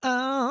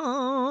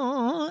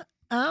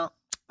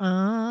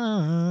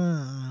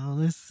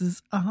This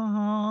is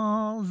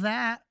all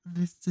that.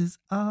 This is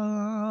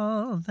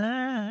all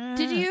that.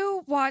 Did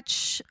you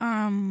watch...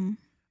 Are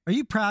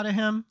you proud of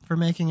him for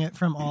making it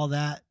from all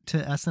that to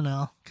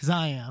SNL? Because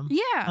I am.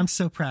 Yeah. I'm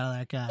so proud of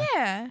that guy.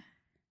 Yeah.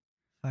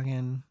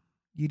 Fucking,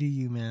 you do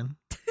you, man.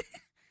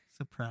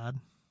 So proud.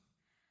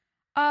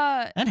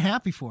 And and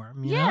happy for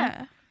him, you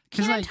know?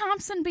 Kenan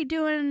Thompson be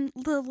doing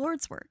the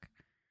Lord's work.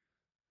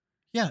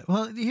 Yeah,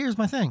 well, here's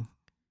my thing.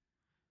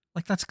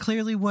 Like, that's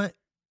clearly what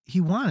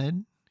he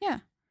wanted. Yeah.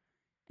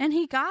 And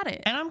he got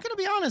it. And I'm going to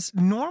be honest,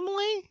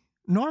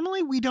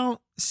 normally we don't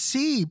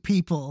see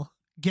people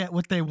get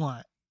what they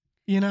want,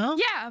 you know?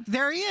 Yeah.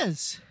 There he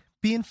is,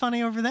 being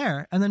funny over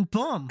there. And then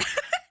boom,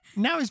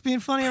 now he's being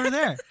funny over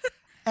there.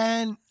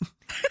 And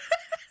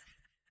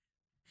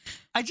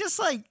I just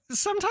like,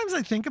 sometimes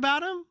I think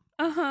about him.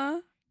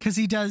 Uh-huh. Because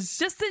he does...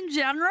 Just in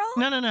general?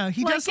 No.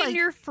 He does in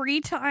your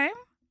free time?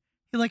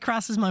 He like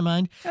crosses my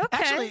mind. Okay.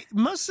 Actually,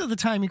 most of the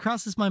time he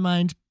crosses my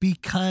mind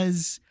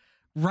because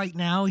right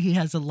now he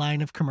has a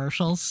line of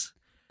commercials.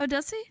 Oh,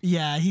 does he?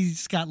 Yeah,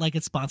 he's got like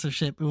a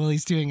sponsorship. Well,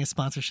 he's doing a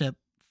sponsorship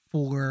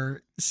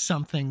for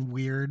something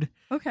weird.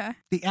 Okay.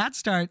 The ad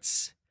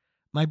starts.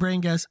 My brain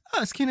goes,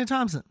 oh, it's Kenan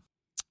Thompson.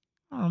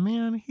 Oh,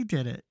 man, he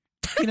did it.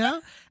 You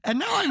know? And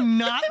now I'm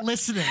not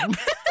listening.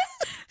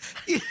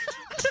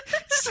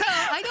 So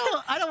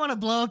I don't want to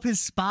blow up his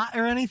spot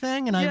or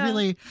anything, and I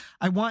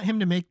want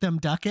him to make them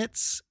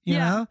ducats, you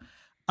know.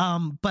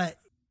 But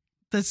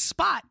the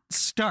spot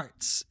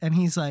starts, and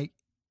he's like,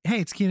 "Hey,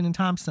 it's Kenan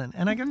Thompson,"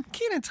 and I go,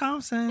 "Kenan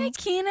Thompson, hey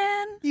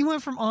Kenan, you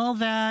went from all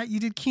that. You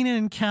did Kenan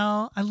and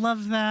Kel. I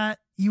love that.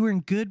 You were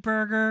in Good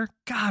Burger.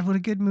 God, what a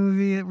good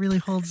movie! It really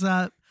holds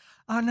up.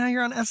 Oh, now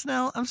you're on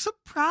SNL. I'm so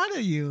proud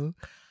of you."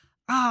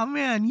 Oh,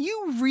 man,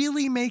 you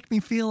really make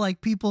me feel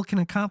like people can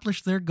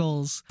accomplish their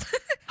goals.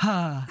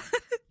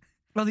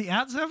 Well, the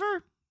ad's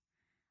over?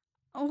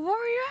 What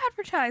were you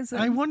advertising?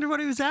 I wonder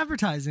what he was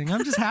advertising.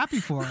 I'm just happy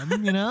for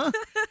him, you know?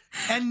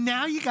 And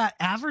now you got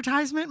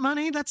advertisement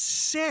money? That's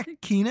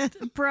sick, Kenan.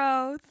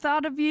 Bro,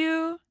 thought of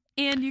you,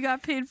 and you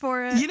got paid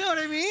for it. You know what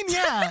I mean?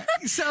 Yeah.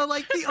 So,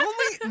 like,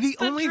 the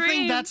only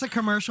thing that's a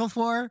commercial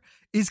for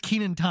is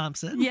Kenan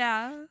Thompson.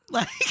 Yeah.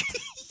 Like...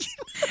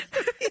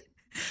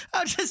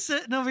 I'm just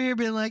sitting over here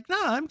being like,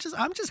 no, I'm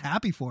just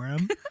happy for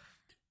him.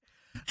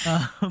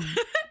 I'm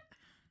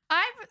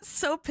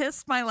so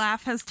pissed my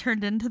laugh has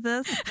turned into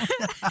this.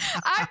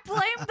 I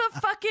blame the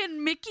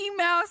fucking Mickey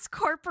Mouse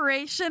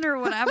Corporation or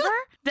whatever.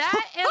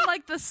 That and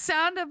like the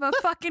sound of a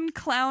fucking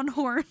clown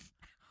horn.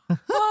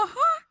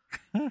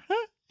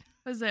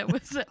 Was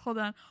it? Hold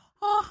on.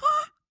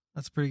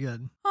 That's pretty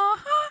good.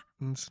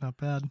 It's not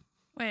bad.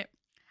 Wait.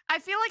 I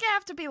feel like I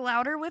have to be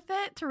louder with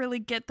it to really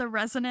get the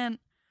resonant.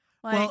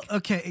 Like, well,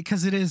 okay,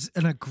 because it is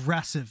an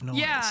aggressive noise.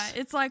 Yeah,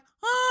 it's like,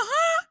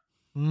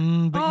 but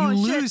you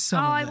lose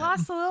some of it. I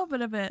lost a little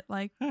bit of it.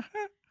 Like,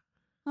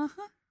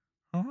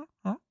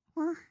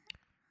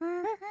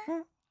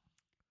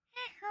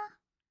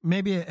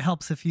 Maybe it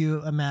helps if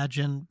you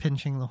imagine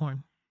pinching the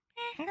horn.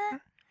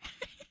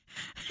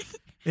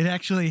 It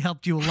actually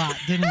helped you a lot,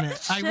 didn't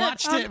it? I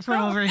watched it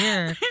from over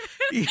here.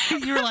 You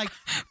were like,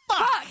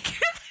 fuck.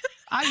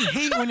 I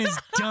hate when his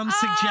dumb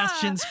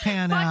suggestions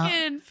pan out.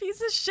 Fucking piece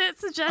of shit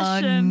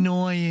suggestion.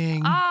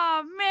 Annoying.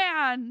 Oh,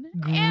 man.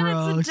 Gross.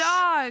 And it's a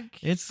dog.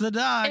 It's the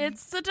dog.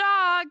 It's the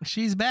dog.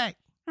 She's back.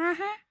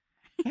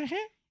 Did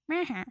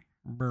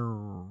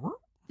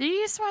you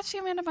used to watch the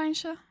Amanda Bynes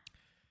show?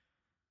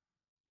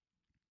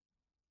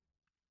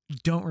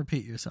 Don't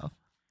repeat yourself.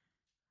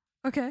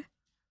 Okay.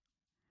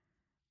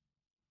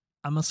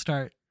 I'm going to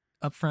start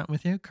up front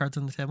with you. Cards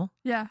on the table.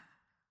 Yeah.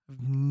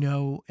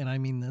 No, and I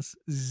mean this,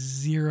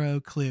 zero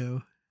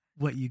clue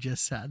what you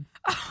just said.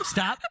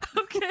 Stop.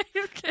 Okay.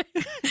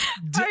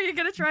 Are you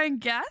going to try and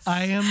guess?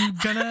 I am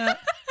going to...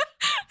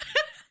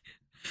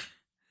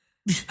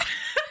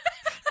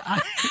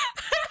 I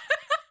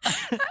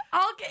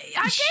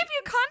gave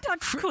you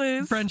context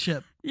clues.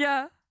 Friendship.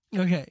 Yeah.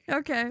 Okay.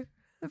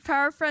 The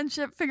power of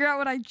friendship. Figure out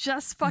what I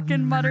just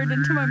fucking muttered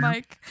into my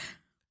mic.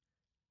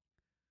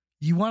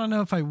 You want to know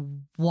if I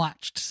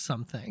watched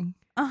something?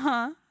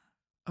 Uh-huh.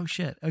 Oh,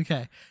 shit.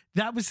 Okay.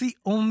 That was the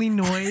only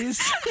noise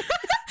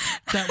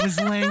that was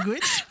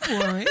language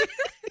for me.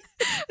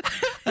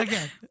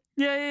 Okay.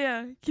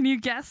 Yeah. Can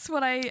you guess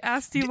what I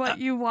asked you what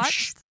you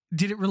watched?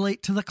 Did it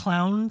relate to the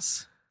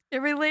clowns?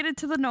 It related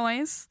to the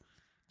noise.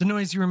 The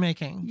noise you were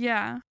making?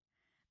 Yeah.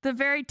 The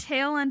very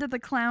tail end of the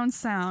clown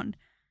sound.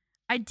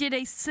 I did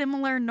a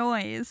similar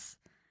noise.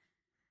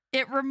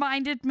 It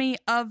reminded me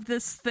of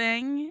this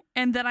thing,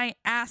 and then I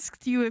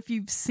asked you if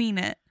you've seen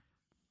it.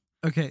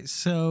 Okay,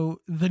 so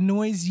the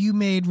noise you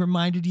made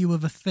reminded you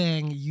of a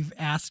thing. You've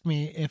asked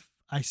me if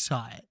I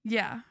saw it.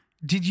 Yeah.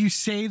 Did you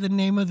say the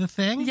name of the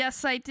thing?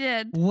 Yes, I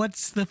did.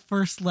 What's the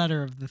first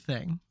letter of the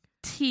thing?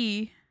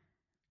 T.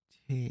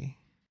 T.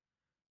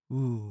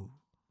 Ooh.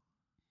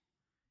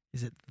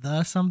 Is it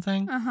the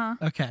something? Uh-huh.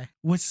 Okay.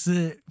 What's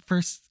the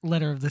first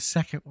letter of the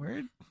second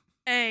word?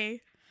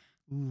 A.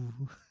 Ooh.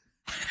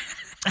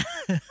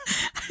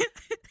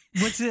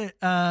 What's it?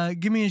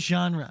 Give me a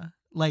genre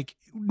Like,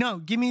 no,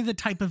 give me the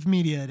type of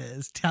media it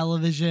is.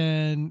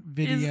 Television,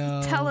 video.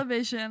 Is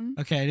television.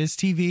 Okay, it is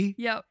TV?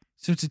 Yep.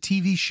 So it's a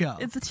TV show.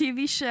 It's a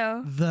TV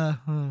show.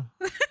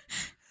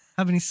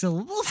 How many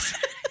syllables?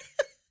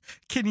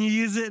 Can you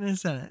use it in a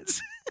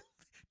sentence?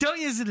 Don't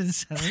use it in a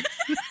sentence.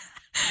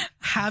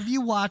 Have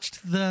you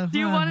watched the... Do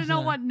you want to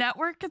know what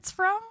network it's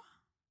from?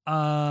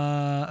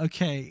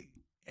 Okay.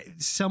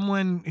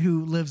 Someone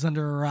who lives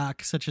under a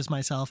rock, such as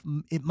myself,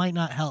 it might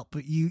not help,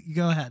 but you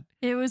go ahead.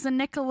 It was a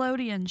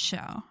Nickelodeon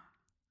show.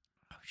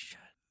 Oh, shit.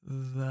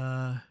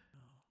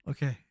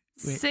 Okay.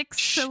 Wait.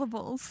 6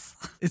 syllables.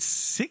 It's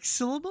 6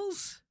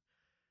 syllables?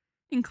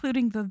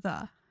 Including the.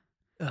 Oh,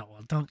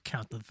 well, don't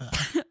count the.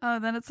 Oh,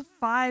 then it's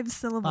 5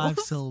 syllables. 5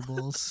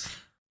 syllables.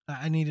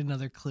 I need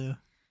another clue.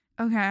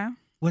 Okay.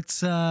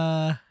 What's, is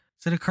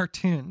it a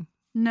cartoon?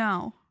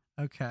 No.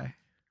 Okay.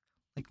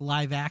 Like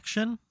live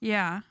action?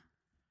 Yeah.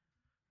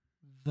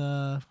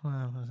 The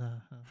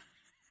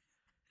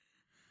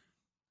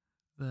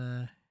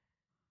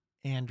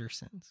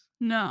Andersons.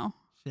 No.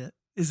 Shit.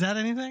 Is that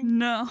anything?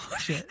 No.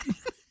 Shit.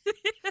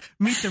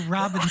 Meet the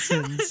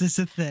Robinsons is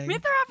a thing.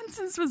 Meet the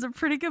Robinsons was a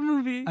pretty good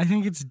movie. I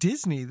think it's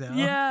Disney, though.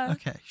 Yeah.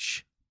 Okay.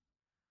 Shh.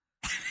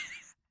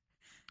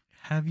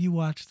 Have you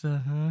watched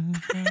the...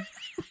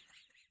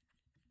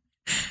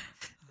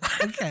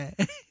 Okay.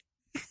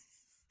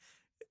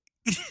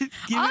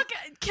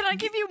 Can I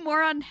give you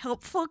more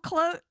unhelpful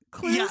clues?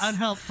 Yeah,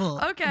 unhelpful.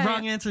 Okay.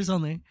 Wrong answers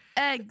only.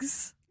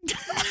 Eggs.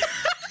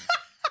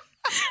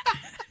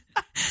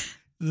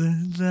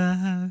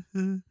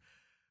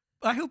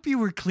 I hope you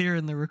were clear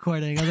in the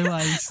recording.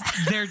 Otherwise,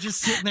 they're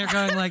just sitting there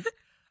going like,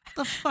 what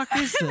the fuck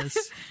is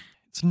this?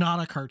 It's not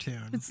a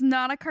cartoon. It's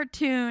not a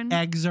cartoon.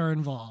 Eggs are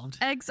involved.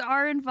 Eggs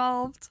are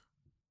involved.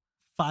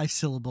 5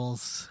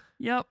 syllables.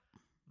 Yep.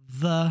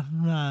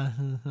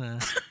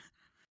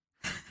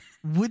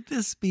 Would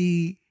this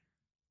be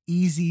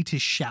easy to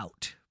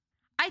shout?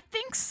 I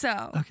think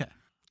so. Okay.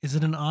 Is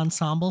it an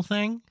ensemble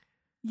thing?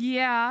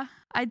 Yeah,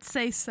 I'd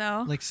say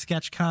so. Like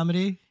sketch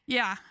comedy?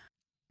 Yeah.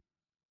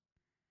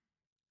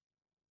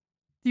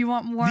 Do you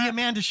want more? The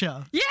Amanda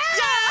Show. Yeah!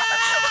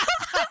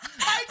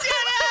 I did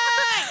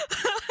it!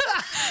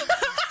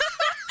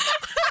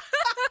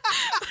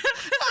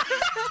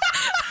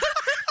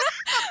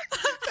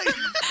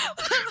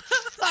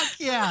 Fuck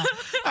yeah.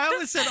 I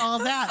almost said all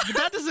that, but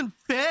that doesn't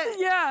fit.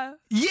 Yeah.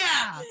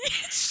 Yeah.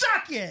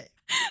 Suck it.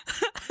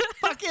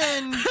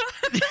 Fucking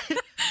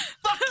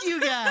fuck you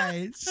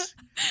guys.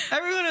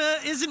 Everyone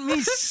isn't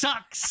me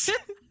sucks.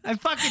 I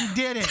fucking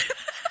did it.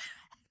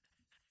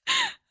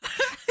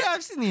 Yeah,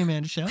 I've seen the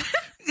Amanda Show. I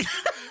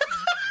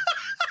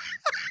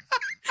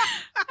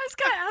was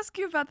gonna ask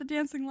you about the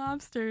dancing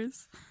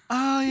lobsters.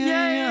 Oh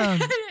yeah.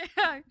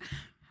 Yeah.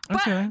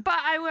 Okay. But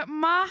I went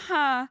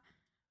maha,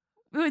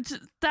 which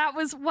that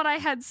was what I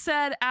had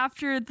said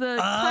after the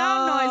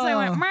clown noise. I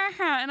went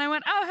maha, and I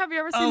went, oh, have you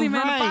ever seen the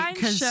Amanda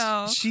Bynes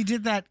show? She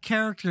did that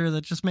character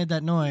that just made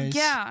that noise.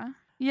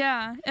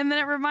 Yeah, and then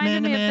it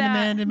reminded me of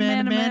that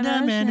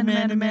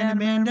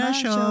Amanda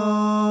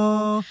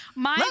Show.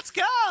 Let's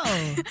go,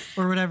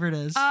 or whatever it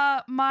is.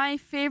 My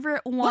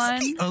favorite one.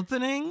 Wasn't the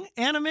opening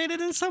animated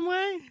in some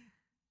way?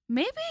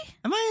 Maybe.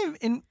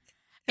 It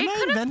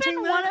could have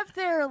been one of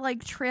their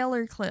like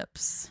trailer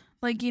clips,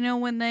 like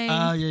when they.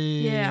 Oh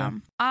yeah.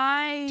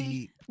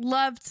 I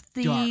loved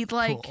the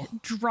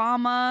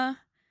drama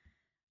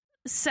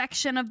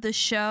section of the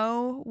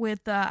show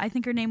with I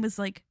think her name was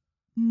like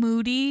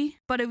Moody,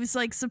 but it was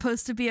like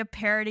supposed to be a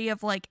parody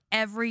of like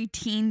every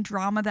teen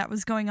drama that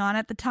was going on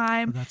at the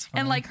time. Oh, that's funny.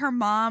 And like her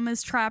mom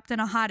is trapped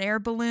in a hot air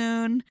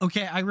balloon.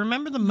 Okay, I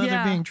remember the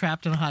mother being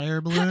trapped in a hot air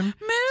balloon.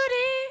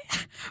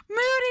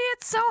 Moody,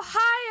 it's so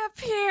high up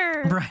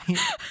here. Right.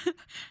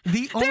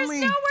 There's nowhere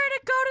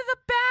to go to the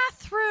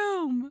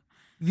bathroom.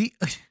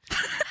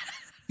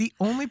 The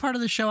only part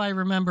of the show I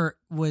remember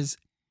was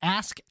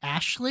Ask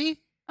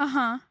Ashley.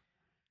 Uh-huh.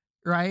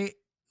 Right?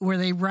 Where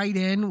they write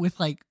in with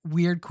like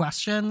weird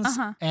questions,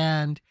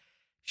 and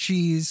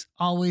she's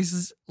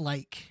always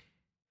like,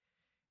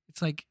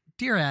 it's like,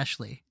 Dear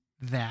Ashley,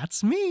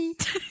 that's me.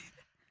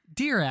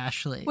 Dear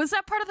Ashley. Was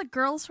that part of the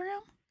girls'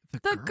 room?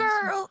 The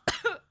girl.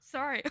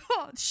 Sorry.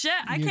 Oh, shit.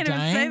 I can't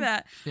dying? even say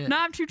that. Shit. No,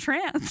 I'm too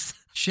trans.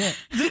 Shit.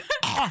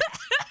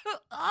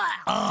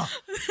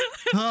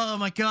 Oh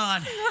my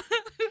God.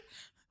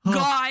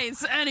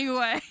 Guys,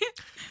 anyway.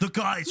 The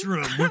guys'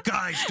 room where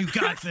guys do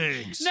guy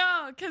things.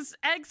 No, because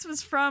Eggs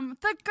was from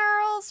the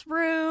girls'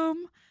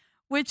 room,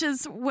 which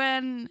is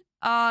when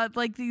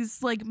like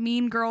these like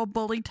mean girl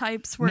bully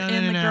types were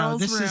in the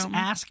girls' room. This is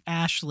Ask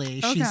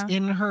Ashley. Okay.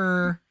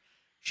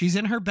 She's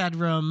in her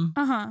bedroom.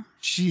 Uh-huh.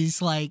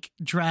 She's like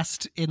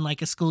dressed in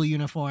like a school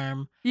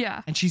uniform.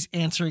 Yeah. And she's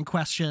answering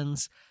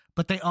questions,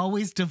 but they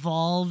always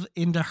devolve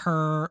into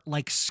her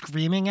like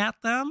screaming at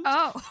them.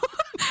 Oh.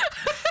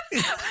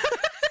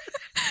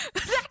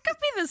 That could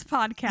be this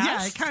podcast.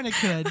 Yeah, it kind of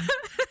could.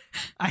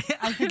 I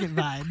think it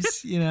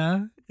vibes,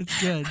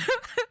 It's good.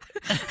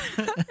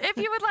 If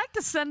you would like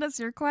to send us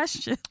your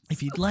questions.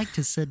 If you'd like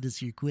to send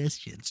us your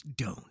questions,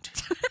 don't.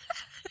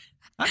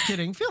 I'm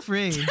kidding. Feel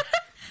free.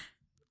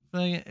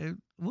 Like,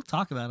 we'll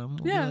talk about them.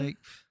 We'll Yeah. be like,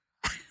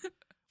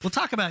 we'll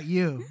talk about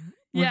you.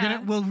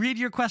 We'll read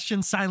your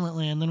questions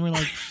silently, and then we're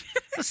like,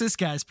 what's this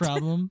guy's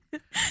problem?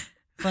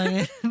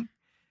 Like,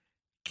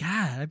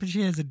 God, I bet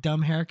she has a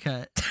dumb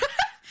haircut.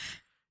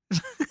 I'm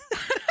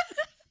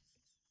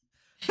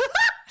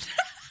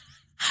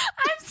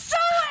so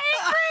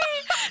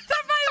angry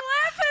that my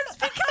laugh has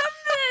become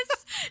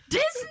this.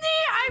 Disney,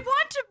 I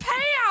want to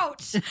pay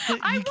out.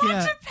 I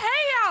want to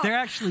pay out. They're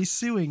actually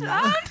suing you.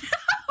 Oh, no.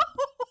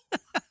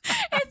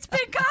 It's been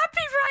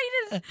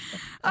copyrighted.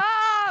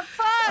 Oh,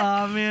 fuck.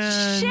 Oh,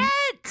 man.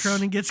 Shit.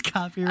 Cronin gets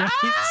copyright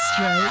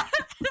strike.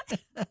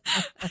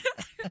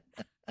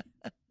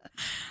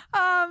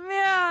 Oh,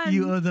 man.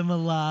 You owe them a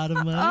lot of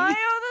money. I owe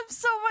them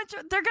so much.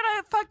 They're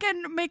going to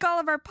fucking make all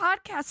of our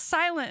podcasts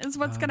silent is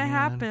what's going to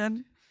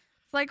happen.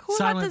 It's like, who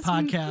let this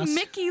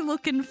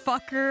Mickey-looking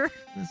fucker?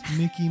 This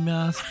Mickey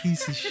Mouse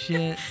piece of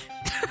shit.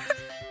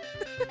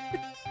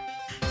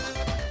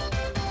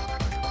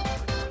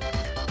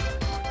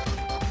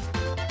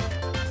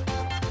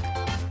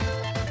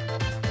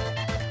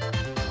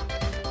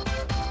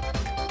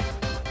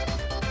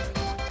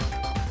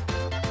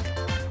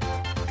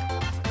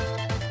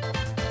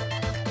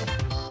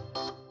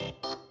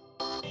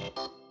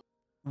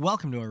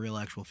 Welcome to our Real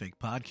Actual Fake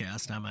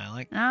podcast. I'm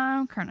Alec.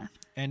 I'm Kerna.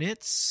 And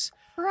it's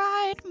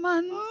Pride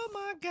Month. Oh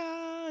my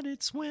God,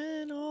 it's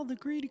when all the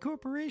greedy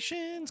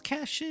corporations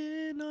cash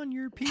in on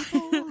your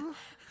people.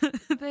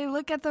 They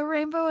look at the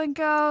rainbow and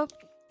go,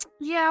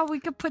 yeah,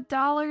 we could put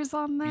dollars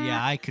on that.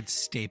 Yeah, I could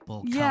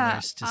staple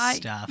colors to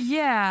stuff.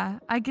 Yeah,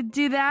 I could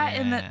do that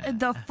and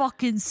the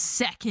fucking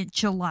second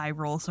July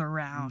rolls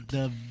around.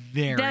 The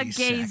gays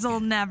second. Will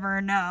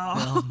never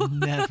know. They'll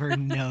never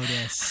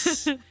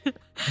notice.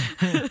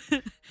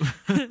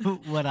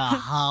 What a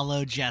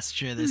hollow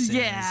gesture this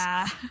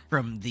is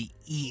from the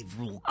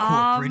evil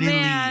corporate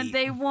elite.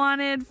 They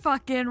wanted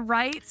fucking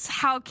rights.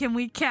 How can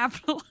we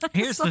capitalize?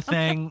 Here's the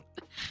thing.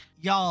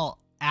 Y'all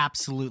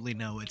absolutely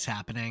know what's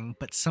happening,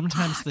 but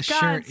sometimes the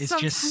shirt is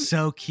just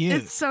so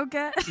cute. It's so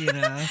good. You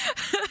know?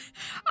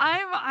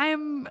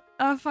 I'm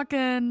a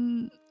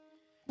fucking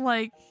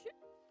like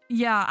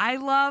I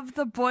love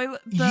the boiler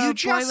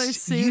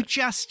suit. You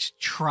just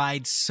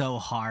tried so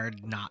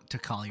hard not to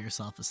call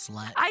yourself a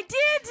slut. I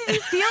did. Did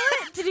you feel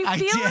it? Did you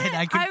feel it? I did.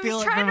 I could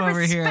feel it from over here. I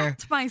was trying to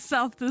respect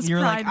myself this You're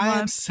Pride like, Month. I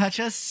am such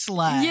a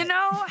slut. You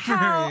know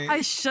how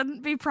I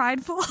shouldn't be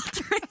prideful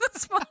during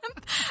this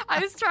month? I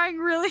was trying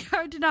really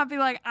hard to not be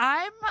like,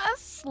 I'm a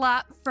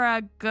slut for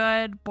a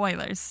good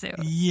boiler suit.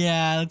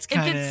 Yeah, that's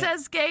kind of... If it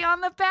says gay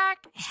on the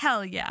back,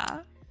 hell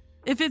yeah.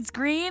 If it's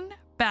green,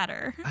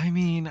 better. I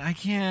mean, I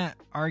can't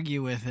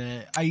argue with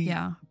it.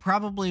 I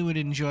probably would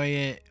enjoy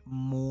it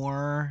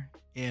more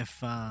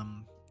if,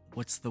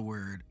 what's the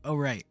word? Oh,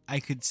 right. I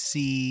could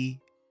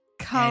see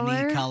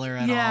any color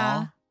at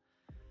all.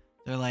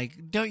 They're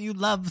like, don't you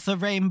love the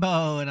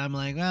rainbow? And I'm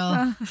like,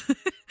 well...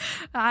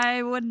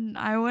 I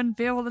wouldn't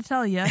be able to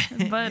tell you,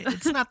 but...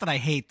 It's not that I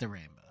hate the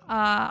rainbow.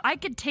 I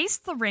could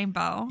taste the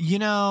rainbow. You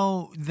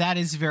know, that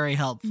is very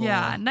helpful.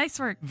 Yeah, nice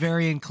work.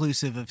 Very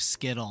inclusive of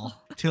Skittle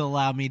to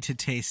allow me to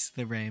taste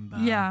the rainbow.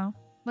 Yeah.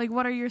 Like,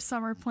 what are your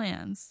summer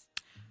plans?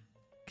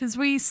 Because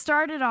we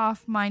started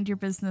off Mind Your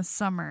Business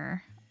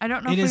Summer. I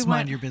don't know if it is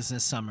Mind Your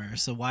Business Summer,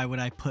 so why would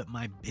I put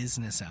my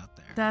business out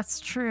there?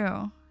 That's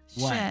true.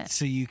 What? Shit.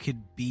 So you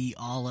could be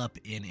all up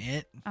in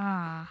it?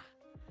 Ah.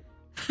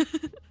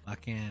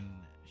 Fucking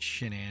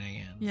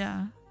shenanigans.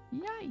 Yeah.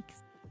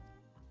 Yikes.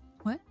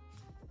 What?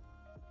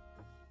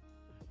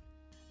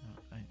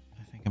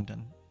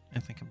 I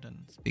think I'm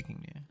done speaking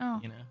to you. Oh.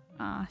 You know?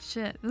 Ah,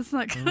 shit. This is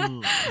not good.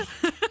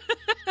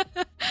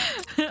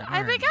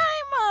 I think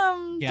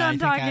I'm done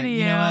talking to you.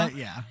 You know what?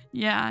 Yeah.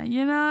 Yeah,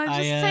 you know,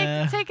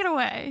 just take it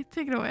away.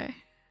 Take it away.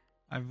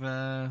 I've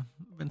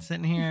been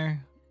sitting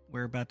here.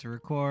 We're about to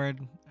record.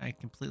 I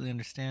completely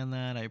understand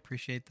that. I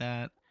appreciate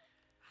that.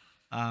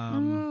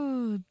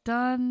 Ooh,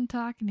 done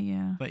talking to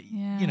you. But,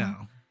 you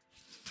know,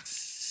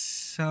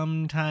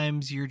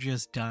 sometimes you're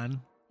just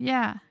done.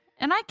 Yeah.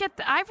 And I get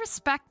that. I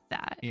respect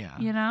that. Yeah.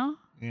 You know?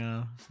 You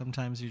know,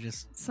 sometimes you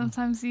just...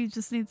 Sometimes you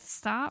just need to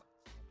stop.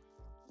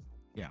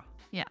 Yeah.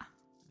 Yeah.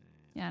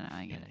 Yeah, no,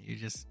 I get it. You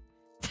just...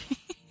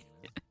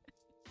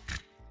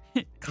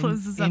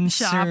 Closes up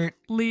shop,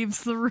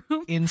 leaves the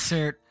room.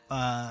 Insert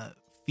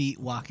feet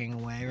walking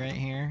away right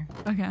here.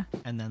 Okay.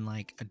 And then,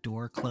 like, a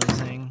door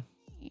closing.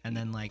 And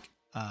then, like,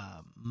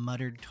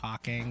 muttered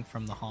talking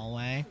from the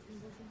hallway.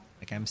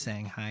 Like I'm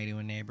saying hi to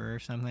a neighbor or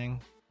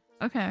something.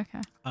 Okay.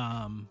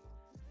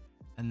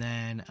 And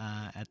then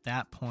at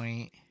that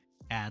point,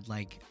 add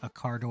like a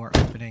car door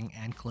opening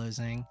and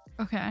closing.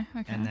 Okay.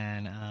 And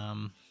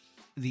then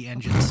the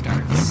engine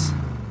starts.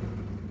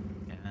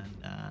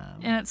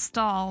 And it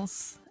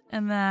stalls.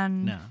 And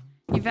then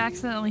you've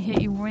accidentally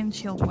hit your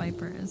windshield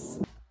wipers.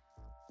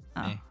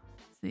 Oh. Hey.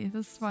 See,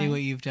 this is why. See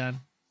what you've done?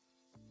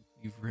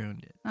 You've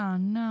ruined it. Oh,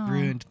 no.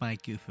 Ruined my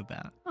goof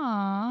about.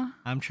 Aw.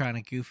 I'm trying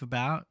to goof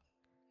about,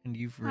 and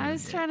you've ruined I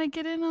was trying to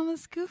get in on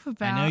this goof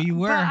about. I know you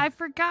were. But I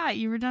forgot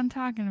you were done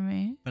talking to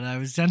me. But I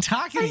was done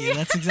talking to you.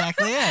 That's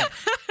exactly it.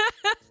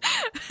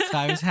 So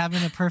I was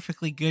having a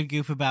perfectly good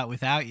goof about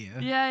without you.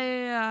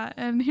 Yeah.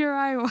 And here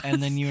I was.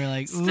 And then you were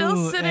like, ooh,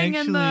 still sitting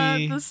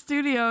actually, in the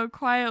studio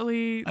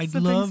quietly I'd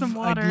sipping some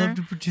water. I'd love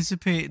to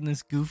participate in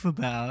this goof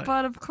about.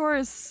 But of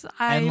course,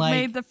 I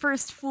made the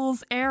first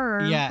fool's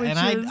error. Yeah, which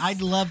and is,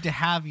 I'd love to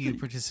have you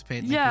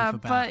participate in the goof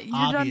about. But you're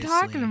obviously. done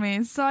talking to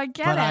me, so I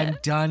get but it. I'm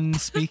done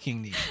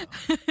speaking to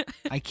you.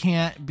 I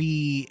can't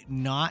be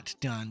not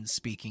done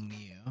speaking to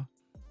you.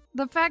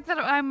 The fact that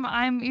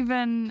I'm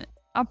even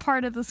a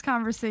part of this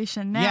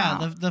conversation now.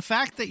 Yeah, the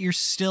fact that you're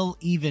still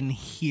even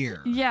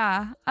here.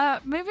 Yeah.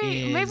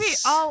 Maybe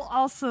I'll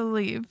also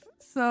leave.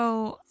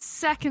 So,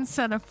 second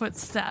set of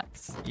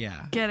footsteps.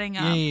 Yeah. Getting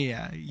up.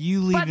 Yeah.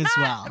 You leave as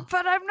well.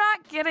 But I'm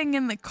not getting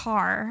in the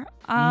car.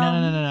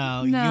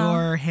 No.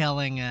 You're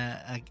hailing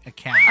a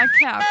cab. A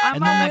cab.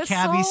 And then the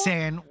cabbie's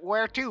saying,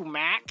 "Where to,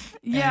 Mac?"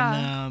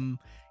 Yeah. And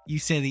you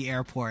say the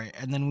airport.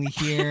 And then we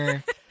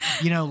hear,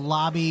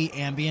 lobby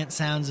ambient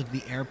sounds of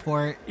the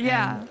airport.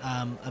 Yeah.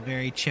 And a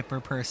very chipper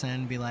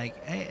person be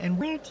like, "Hey, and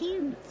Where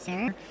to,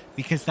 sir?"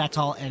 Because that's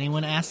all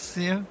anyone asks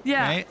you.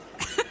 Yeah. Right?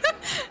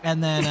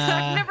 And then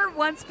I've never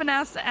once been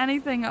asked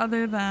anything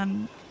other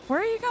than, "Where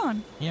are you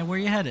going?" Yeah, where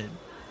you headed?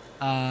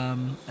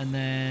 And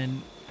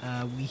then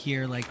we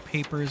hear like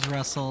papers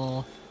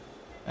rustle,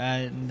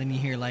 and then you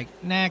hear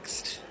like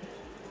next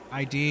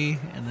ID,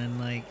 and then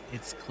like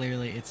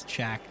it's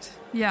checked.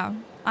 Yeah,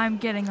 I'm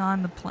getting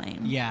on the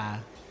plane. Yeah.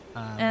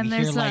 And we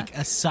hear there's like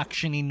a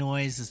suctiony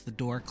noise as the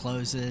door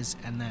closes,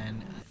 and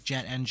then a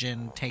jet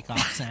engine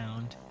takeoff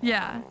sound.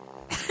 Yeah.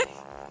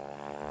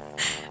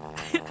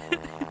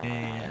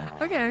 Yeah.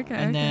 Okay.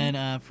 And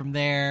then from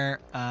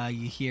there,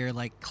 you hear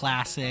like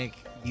classic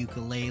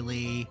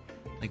ukulele,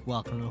 like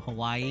 "Welcome to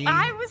Hawaii."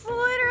 I was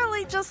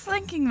literally just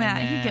thinking that.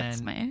 And He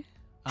gets then, me.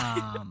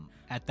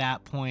 At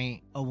that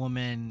point, a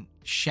woman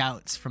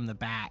shouts from the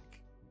back,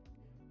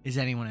 "Is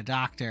anyone a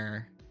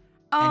doctor?"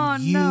 Oh,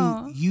 and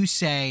no. You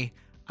say,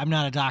 "I'm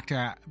not a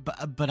doctor,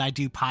 but I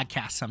do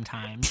podcasts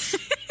sometimes."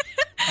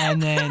 And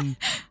then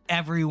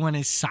everyone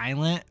is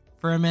silent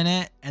for a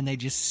minute, and they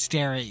just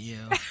stare at you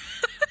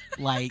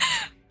like,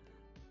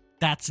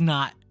 that's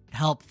not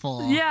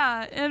helpful.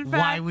 Yeah, in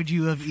fact. Why would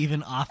you have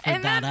even offered that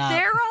up? And then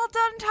they're all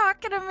done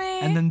talking to me.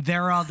 And then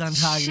they're all done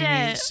talking to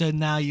me, Shit. so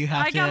now you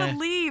have I gotta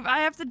leave. I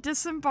have to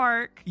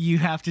disembark. You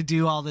have to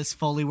do all this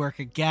Foley work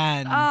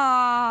again.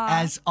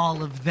 As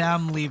all of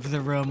them leave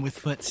the room with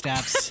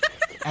footsteps.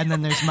 And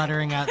then there's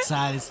muttering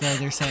outside as though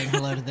they're saying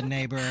hello to the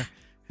neighbor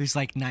who's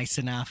like nice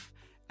enough.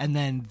 And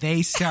then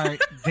they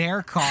start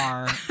their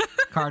car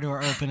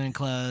door open and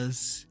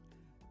close.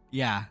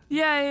 Yeah.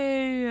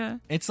 Yeah.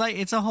 It's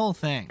a whole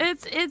thing.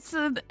 It's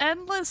an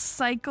endless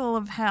cycle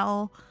of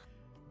hell.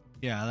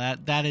 Yeah,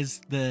 that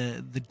is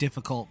the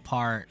difficult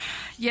part.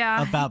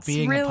 Yeah. About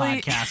being really...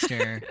 a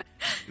podcaster.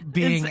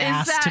 Being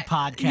asked to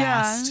podcast.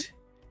 Yeah.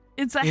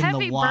 It's a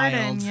heavy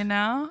burden, you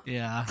know?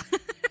 Yeah.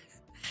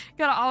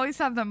 Gotta always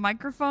have the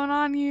microphone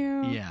on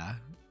you. Yeah.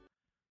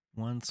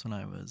 Once when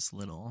I was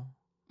little,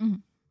 mm-hmm.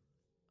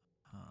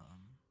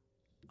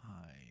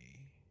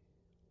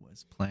 I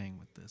was playing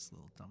with this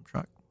little dump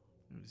truck.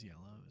 It was yellow.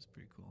 It was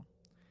pretty cool.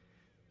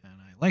 And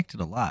I liked it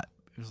a lot.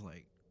 It was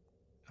like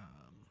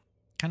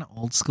kind of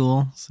old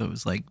school. So it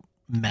was like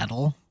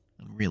metal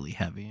and really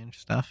heavy and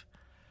stuff.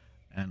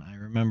 And I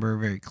remember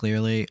very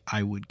clearly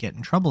I would get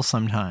in trouble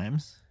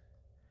sometimes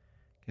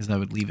because I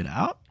would leave it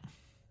out.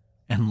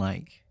 And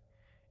like,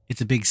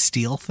 it's a big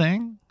steel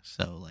thing.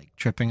 So like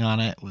tripping on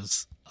it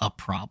was a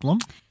problem.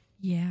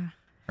 Yeah.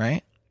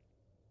 Right?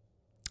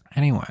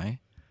 Anyway,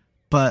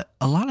 but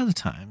a lot of the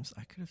times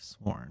I could have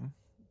sworn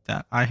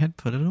that I had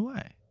put it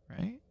away,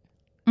 right?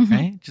 Mm-hmm.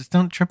 Right? Just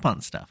don't trip on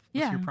stuff.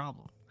 What's Yeah. your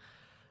problem?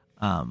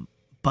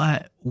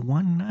 But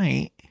one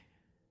night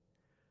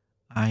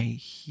I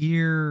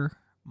hear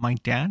my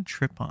dad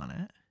trip on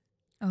it.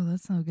 Oh,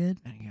 that's no good.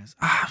 And he goes,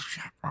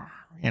 shit,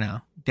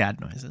 dad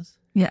noises.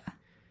 Yeah.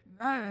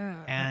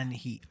 And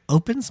he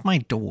opens my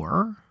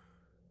door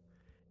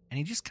and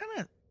he just kind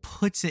of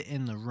puts it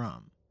in the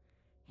room.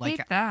 Like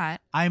Hate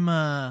that. I'm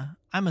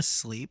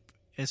asleep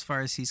as far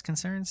as he's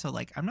concerned. So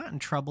like I'm not in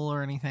trouble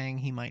or anything.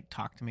 He might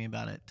talk to me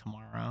about it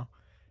tomorrow,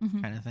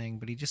 kind of thing.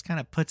 But he just kind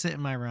of puts it in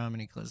my room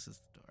and he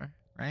closes the door,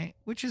 right?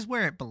 Which is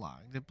where it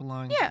belonged. It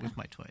belonged with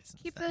my toys.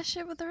 Keep that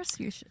shit with the rest of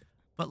your shit.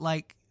 But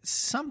like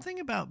something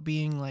about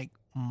being like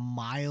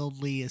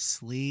mildly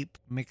asleep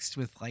mixed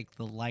with like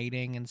the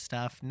lighting and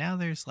stuff. Now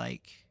there's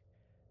like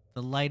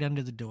the light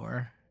under the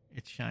door.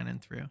 It's shining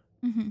through.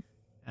 Mm-hmm.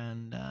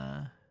 And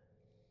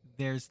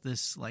there's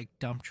this like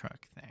dump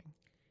truck thing.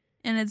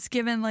 And it's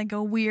given like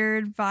a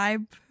weird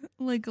vibe,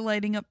 like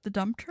lighting up the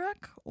dump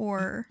truck,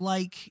 or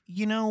like,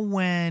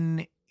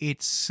 when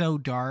it's so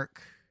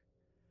dark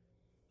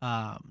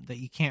that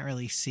you can't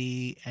really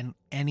see and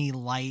any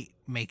light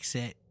makes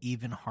it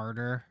even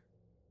harder.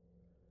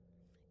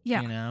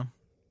 Yeah.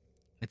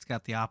 It's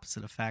got the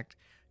opposite effect.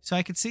 So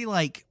I could see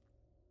like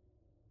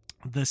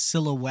the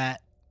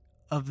silhouette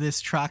of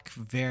this truck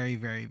very,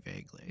 very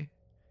vaguely.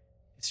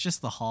 It's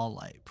just the hall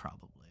light,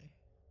 probably.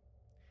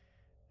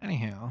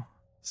 Anyhow,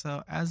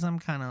 so as I'm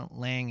kind of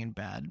laying in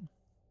bed,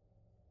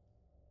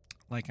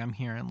 like I'm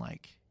hearing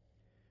like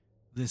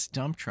this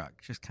dump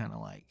truck just kind of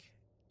like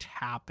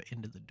tap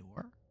into the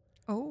door.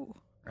 Oh,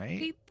 right? I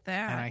hate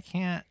that. And I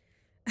can't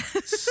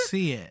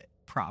see it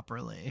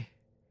properly,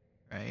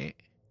 right?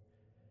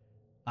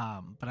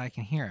 But I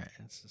can hear it.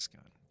 It's just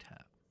going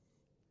tap,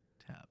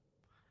 tap,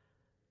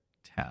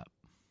 tap,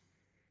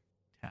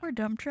 tap. Poor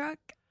dump truck.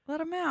 Let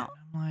him out.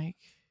 And I'm like,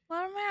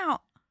 let him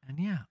out. And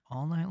yeah,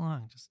 all night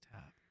long, just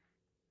tap,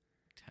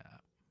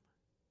 tap,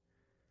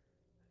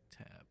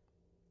 tap.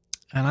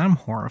 And I'm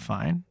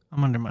horrified.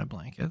 I'm under my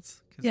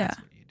blankets because that's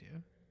what you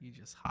do. You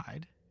just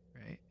hide,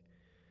 right?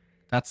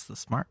 That's the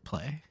smart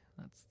play.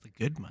 That's the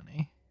good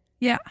money.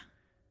 Yeah.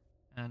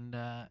 And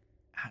at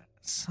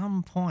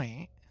some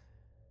point,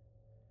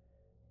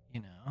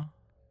 you know,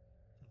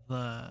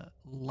 the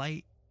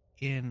light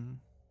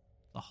in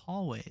the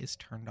hallway is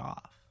turned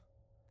off.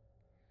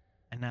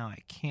 And now I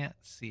can't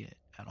see it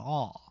at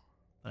all,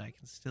 but I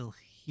can still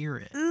hear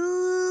it.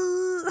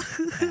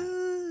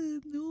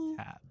 Tap, No.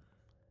 tap,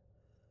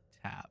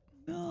 tap.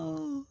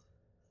 No.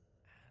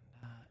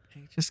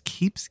 And it just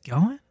keeps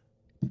going.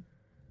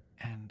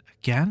 And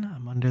again,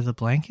 I'm under the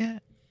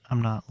blanket.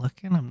 I'm not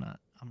looking. I'm not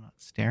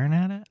staring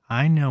at it.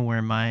 I know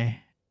where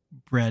my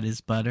bread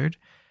is buttered.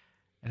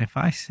 And if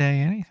I say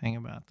anything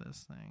about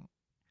this thing,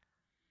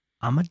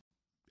 I'm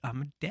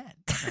dead.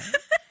 Right?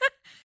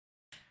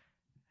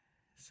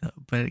 So,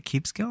 but it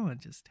keeps going.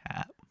 Just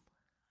tap,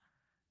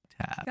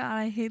 tap. God,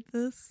 I hate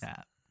this.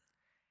 Tap.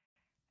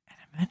 And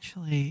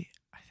eventually,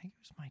 I think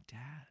it was my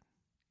dad,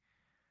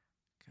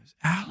 goes,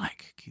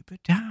 Alec, keep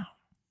it down.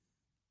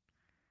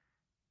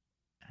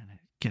 And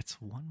it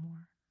gets one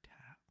more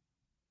tap.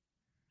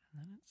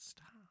 And then it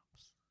stops.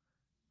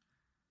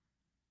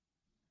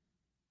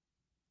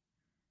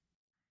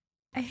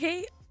 I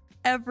hate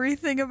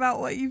everything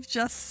about what you've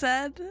just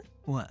said.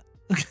 What?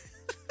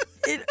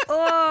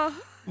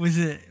 Was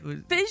it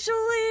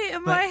visually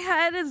in my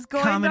head is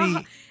going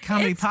comedy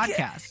it's,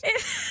 podcast?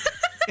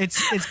 It's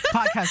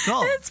podcast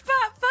gold. It's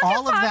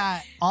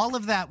all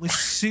of that was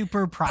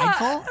super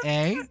prideful.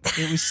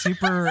 It was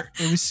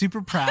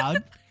super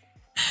proud,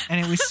 and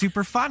it was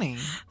super funny,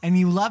 and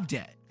you loved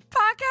it.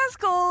 Podcast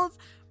gold,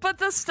 but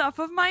the stuff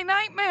of my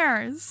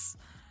nightmares.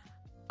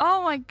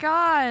 Oh my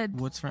God!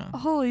 What's wrong?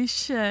 Holy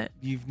shit!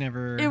 You've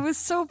never. It was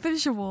so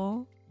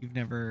visual. You've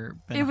never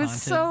been. It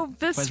was so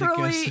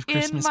viscerally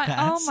in my. Past?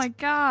 Oh my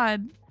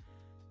God!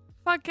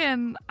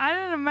 Fucking! I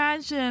didn't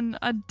imagine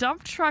a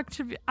dump truck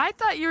to be. I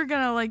thought you were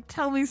gonna like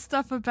tell me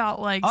stuff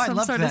about like some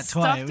sort of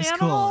stuffed animals. It was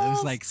cool. It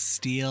was like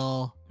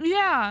steel.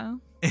 Yeah.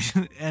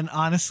 And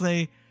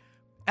honestly,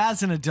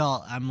 as an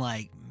adult, I'm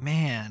like,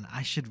 man,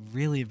 I should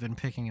really have been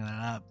picking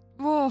that up.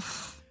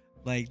 Oof.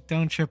 Like,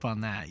 don't trip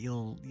on that.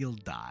 You'll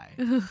die.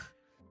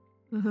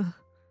 So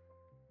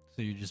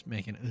you're just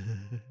making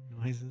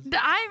noises?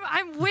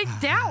 I'm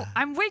wigged out.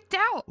 I'm wigged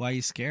out. Why are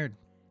you scared?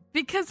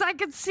 Because I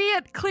could see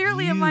it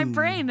clearly in my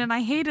brain, and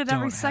I hated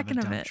every second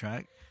of it.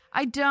 Truck?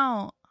 I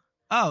don't.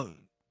 Oh.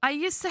 I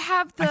used to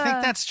have the... I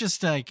think that's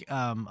just like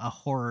a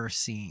horror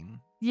scene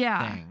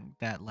yeah. thing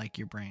that like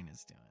your brain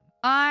is doing.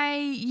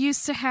 I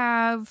used to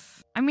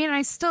have... I mean,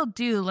 I still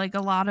do like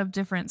a lot of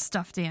different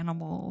stuffed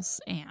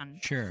animals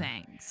and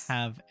things.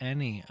 Have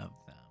any of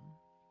them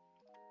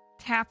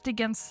tapped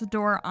against the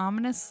door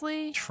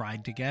ominously?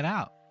 Tried to get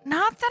out.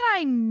 Not that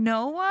I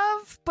know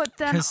of, but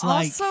then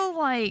also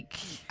like...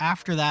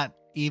 After that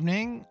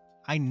evening,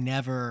 I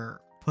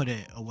never put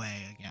it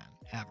away again,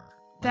 ever.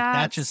 Like,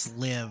 that just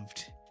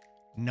lived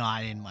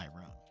not in my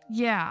room.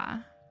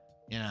 Yeah.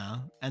 You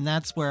know? And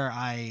that's where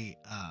I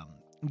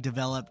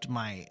developed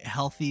my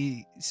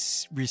healthy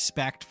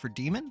respect for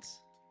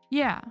demons.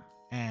 Yeah.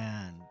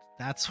 And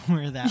that's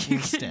where that will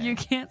stay. You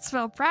can't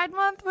spell Pride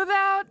Month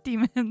without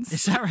demons.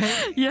 Is that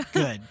right? Yeah.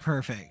 Good.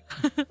 Perfect.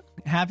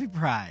 Happy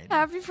Pride.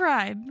 Happy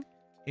Pride.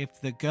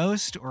 If the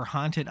ghost or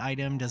haunted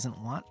item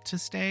doesn't want to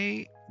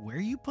stay where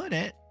you put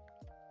it,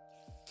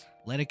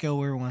 let it go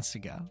where it wants to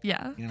go.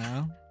 Yeah. You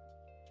know?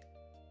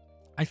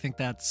 I think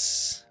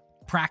that's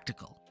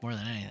practical more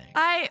than anything.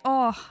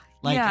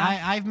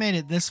 I've made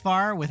it this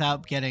far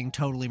without getting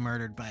totally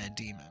murdered by a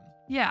demon.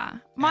 Yeah.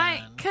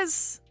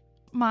 Because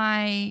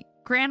my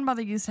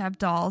grandmother used to have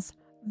dolls.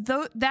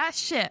 That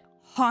shit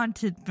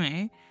haunted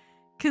me.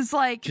 Because,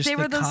 like, just they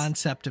were the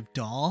concept of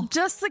doll?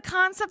 Just the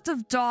concept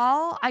of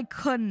doll, I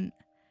couldn't.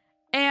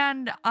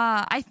 And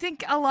I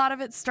think a lot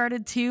of it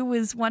started, too,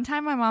 was one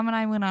time my mom and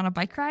I went on a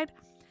bike ride.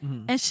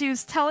 Mm-hmm. And she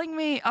was telling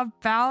me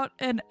about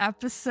an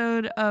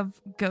episode of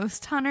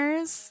Ghost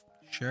Hunters.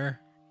 Sure.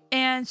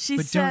 And she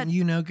said... But don't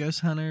you know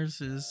Ghost Hunters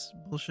is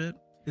bullshit?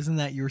 Isn't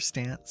that your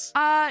stance?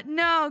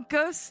 No,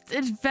 Ghost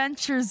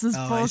Adventures is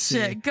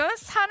bullshit.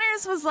 Ghost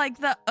Hunters was like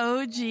the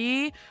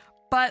OG,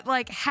 but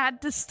like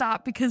had to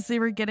stop because they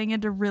were getting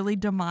into really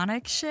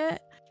demonic shit.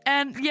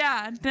 And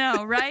yeah,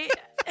 no, right?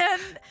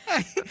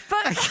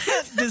 I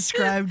can't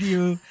describe to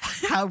you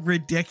how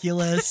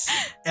ridiculous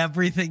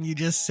everything you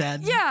just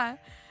said. Yeah.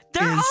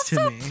 They're is also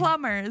to me.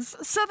 plumbers,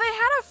 so they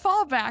had a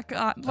fallback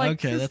on.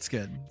 Okay, that's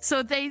good.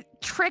 So they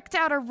tricked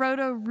out a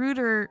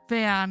Roto-Rooter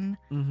van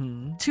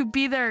to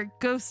be their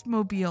ghost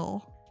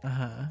mobile.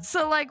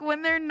 So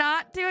when they're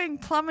not doing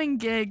plumbing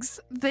gigs,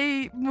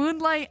 they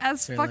moonlight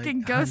as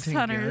fucking ghost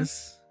hunters.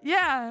 Ghosts?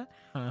 Yeah.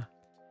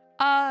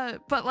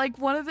 But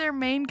one of their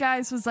main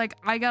guys was like,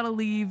 I gotta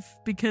leave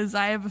because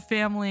I have a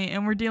family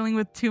and we're dealing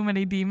with too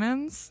many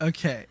demons.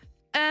 Okay.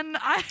 And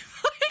I'm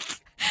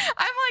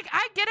like,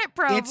 I get it,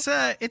 bro.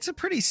 It's a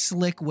pretty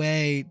slick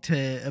way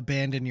to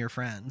abandon your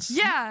friends.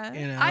 Yeah.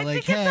 You know, I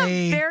think it's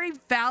a very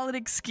valid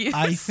excuse.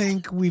 I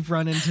think we've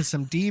run into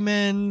some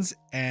demons,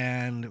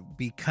 and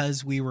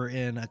because we were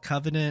in a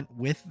covenant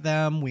with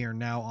them, we are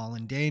now all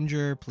in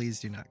danger.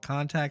 Please do not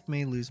contact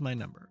me. Lose my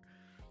number.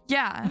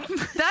 Yeah,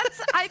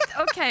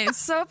 okay.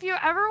 So if you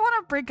ever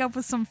want to break up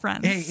with some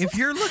friends, hey, if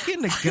you're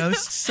looking to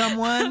ghost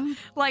someone,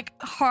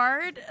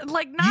 hard,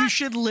 not, you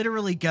should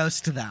literally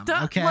ghost them.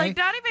 Okay,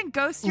 not even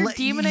ghost your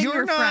demon and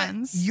your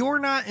friends. You're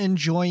not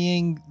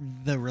enjoying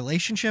the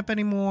relationship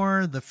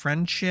anymore, the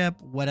friendship,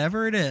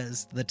 whatever it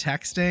is, the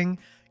texting.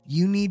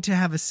 You need to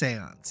have a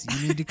seance.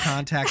 You need to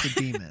contact a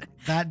demon.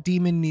 That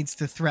demon needs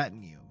to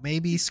threaten you,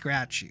 maybe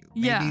scratch you,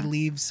 maybe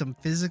leave some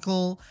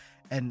physical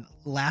and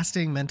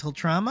lasting mental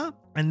trauma,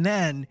 and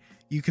then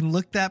you can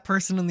look that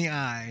person in the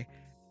eye,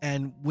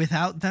 and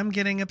without them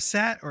getting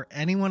upset or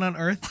anyone on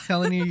earth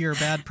telling you you're a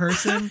bad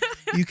person,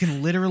 you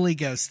can literally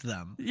ghost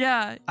them.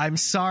 Yeah. I'm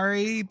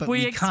sorry, but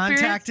we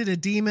contacted a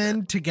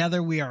demon.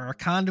 Together we are a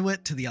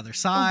conduit to the other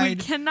side. We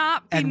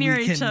cannot be near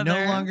each other. And we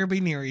can no longer be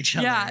near each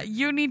other. Yeah,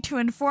 you need to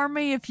inform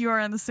me if you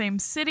are in the same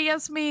city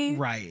as me.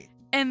 Right.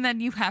 And then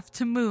you have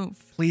to move.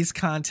 Please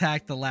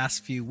contact the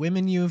last few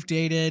women you have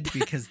dated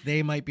because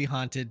they might be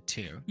haunted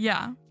too.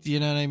 Yeah. Do you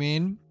know what I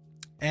mean?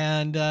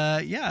 And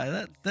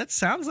that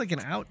sounds like an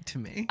out to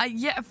me.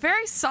 Yeah,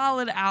 very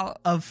solid out.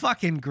 A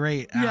fucking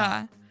great out.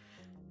 Yeah.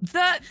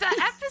 The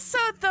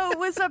episode though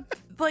was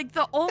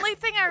the only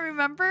thing I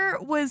remember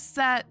was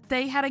that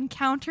they had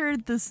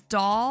encountered this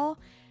doll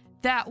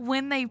that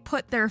when they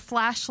put their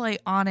flashlight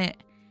on it,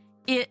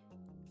 it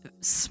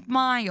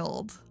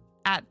smiled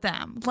at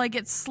them.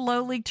 It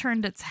slowly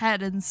turned its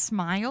head and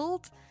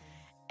smiled.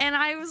 And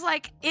I was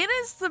like, it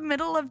is the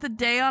middle of the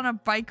day on a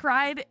bike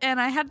ride,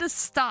 and I had to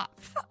stop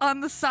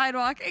on the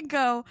sidewalk and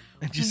go,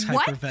 and just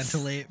what?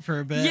 Hyperventilate for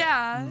a bit.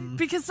 Yeah,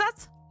 because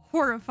that's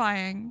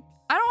horrifying.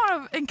 I don't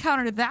want to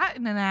encounter that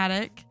in an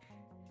attic.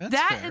 That's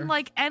that fair.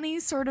 and any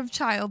sort of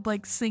child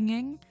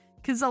singing,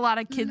 because a lot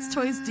of kids'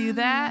 toys do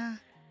that.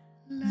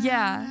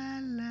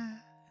 Yeah.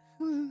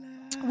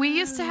 We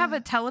used to have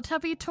a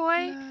Teletubby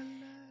toy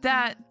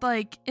that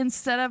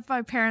instead of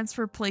my parents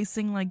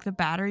replacing the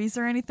batteries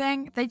or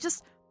anything, they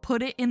just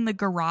put it in the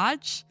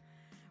garage.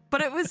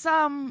 But it was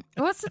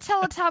what's the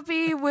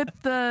Teletubby with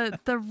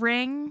the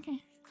ring?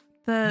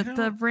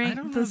 The ring, I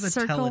don't the know the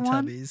circle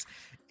Teletubbies. one.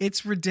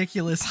 It's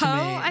ridiculous to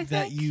me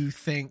that you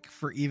think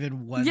for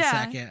even 1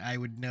 second I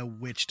would know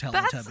which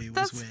Teletubby was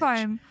that's which.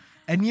 Fine.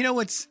 And you know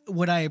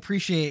what I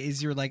appreciate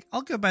is you're like,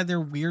 I'll go by their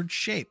weird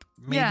shape.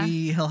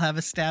 Maybe he'll have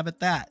a stab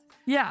at that.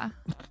 Yeah.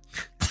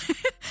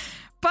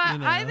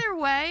 But either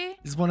way,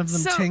 is one of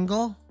them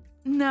Tingle?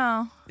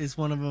 No. Is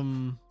one of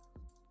them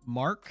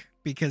Mark?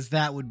 Because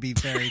that would be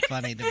very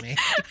funny to me.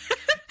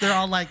 They're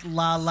all like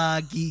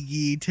Lala,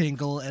 Gigi,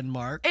 Tingle, and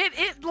Mark.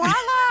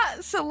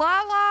 Lala, so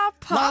Lala,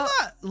 Po.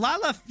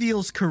 Lala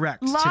feels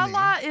correct to me.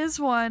 Lala is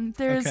one.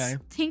 There's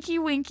Tinky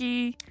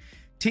Winky,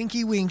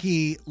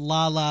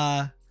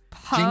 Lala,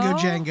 Po? Jingo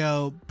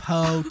Jango,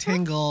 Po,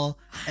 Tingle,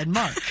 and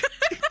Mark.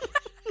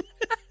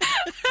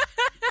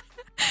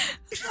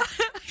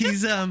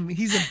 He's a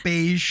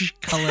beige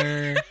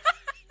color.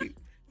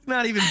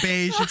 Not even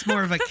beige, it's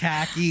more of a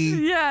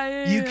khaki.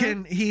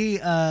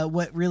 Yeah.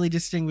 What really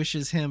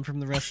distinguishes him from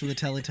the rest of the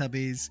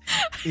Teletubbies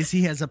is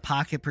he has a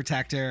pocket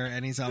protector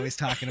and he's always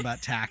talking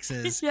about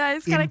taxes. Yeah,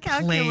 he's got a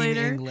calculator. Plain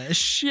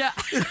English. Yeah.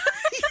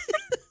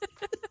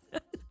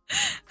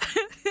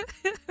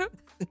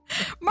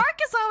 Mark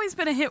has always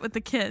been a hit with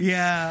the kids.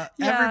 Yeah.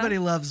 Everybody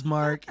loves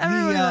Mark.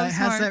 Everybody loves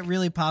has Mark. that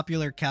really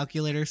popular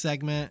calculator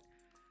segment.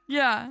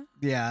 Yeah.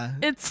 Yeah.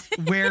 It's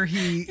where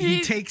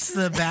he takes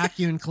the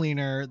vacuum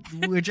cleaner,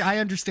 which I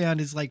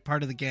understand is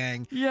part of the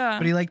gang. Yeah.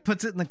 But he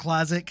puts it in the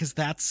closet because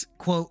that's,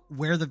 quote,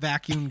 where the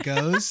vacuum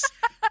goes.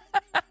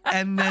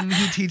 And then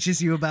he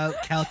teaches you about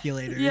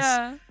calculators.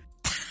 Yeah.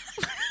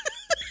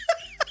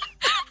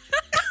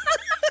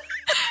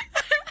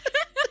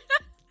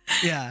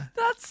 Yeah.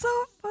 That's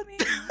so funny.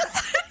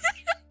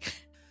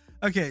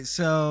 Okay,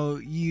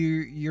 so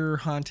you're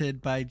haunted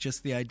by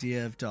just the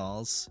idea of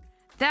dolls.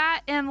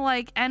 That and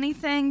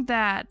anything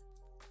that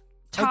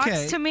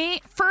talks to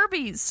me.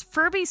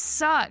 Furbies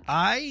suck.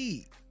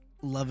 I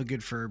love a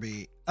good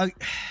Furby.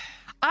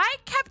 I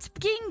kept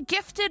being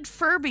gifted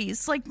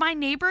Furbies. My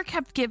neighbor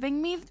kept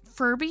giving me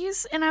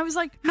Furbies, and I was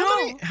like,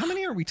 no. How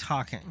many are we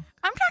talking?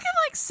 I'm talking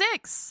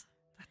 6.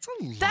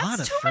 It's a lot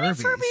That's of too many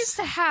Furbies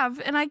to have,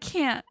 and I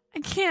can't.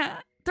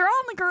 They're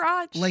all in the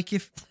garage. Like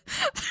if...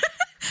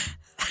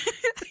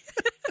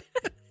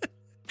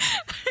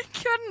 I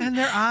couldn't. And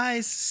their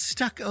eyes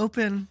stuck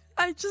open.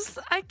 I In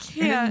a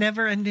can't.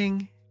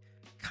 never-ending,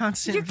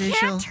 constant You visual...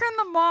 can't turn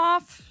them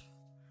off.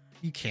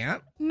 You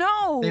can't?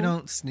 No. They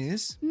don't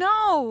snooze?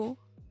 No.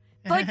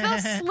 Like they'll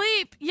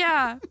sleep,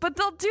 yeah, but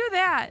they'll do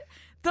that.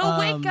 They'll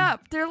wake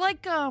up. They're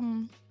like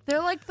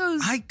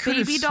those I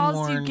could've baby dolls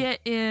sworn- you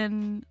get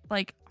in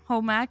like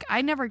home ec.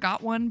 I never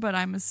got one, but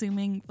I'm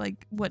assuming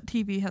like what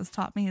TV has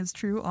taught me is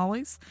true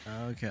always.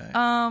 Okay.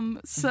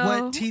 So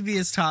what TV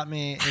has taught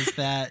me is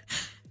that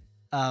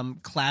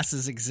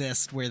classes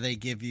exist where they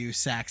give you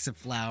sacks of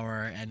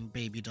flour and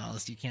baby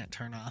dolls you can't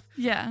turn off.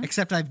 yeah.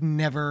 Except I've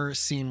never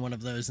seen one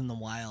of those in the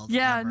wild.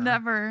 Yeah, ever.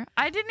 never.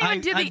 I didn't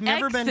even do the I've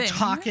never egg been thing.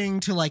 talking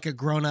to like a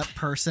grown-up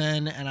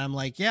person and I'm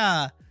like,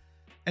 yeah.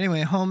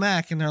 Anyway, home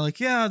ec, and they're like,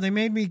 yeah, they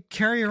made me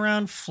carry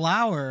around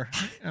flour.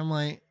 And I'm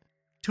like,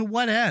 to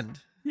what end?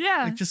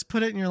 Yeah. Like, just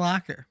put it in your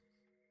locker.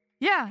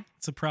 Yeah.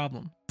 It's a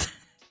problem.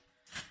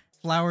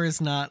 Flour is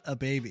not a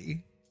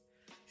baby.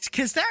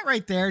 Because that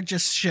right there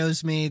just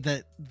shows me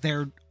that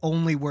they're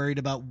only worried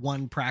about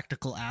one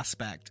practical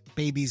aspect.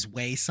 Babies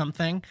weigh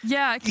something.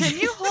 Yeah. Can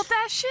you hold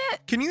that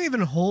shit? Can you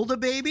even hold a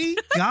baby?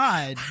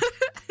 God.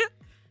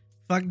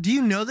 Fuck. Do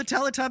you know the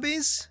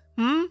Teletubbies?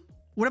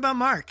 What about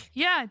Mark?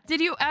 Yeah. Did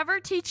you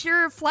ever teach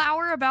your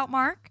flower about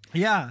Mark?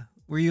 Yeah.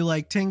 Were you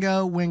like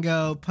Tingo,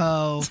 Wingo,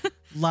 Poe,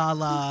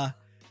 Lala,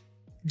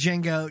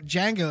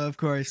 Django, of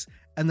course,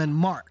 and then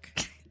Mark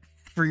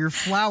for your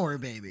flower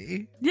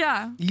baby?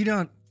 Yeah. You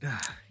don't...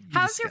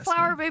 How's your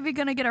flower baby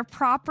going to get a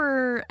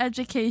proper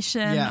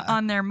education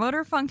on their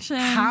motor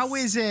functions? How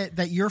is it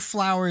that your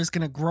flower is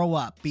going to grow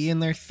up, be in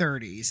their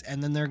 30s,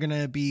 and then they're going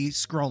to be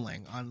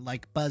scrolling on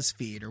like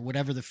BuzzFeed or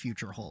whatever the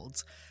future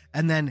holds?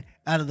 And then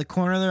out of the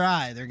corner of their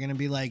eye, they're going to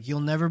be like, you'll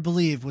never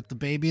believe what the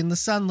baby in the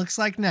sun looks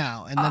like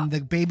now. And then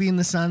the baby in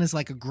the sun is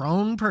like a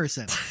grown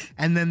person.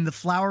 And then the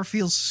flower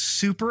feels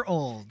super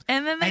old.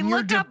 And then they and you're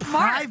look up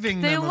Mark. depriving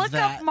They them of look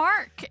that. up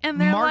Mark.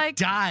 And they're Mark like,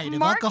 died of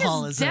Mark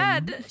alcoholism. is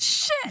dead.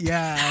 Shit.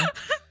 Yeah.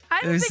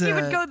 I didn't think you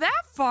would go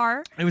that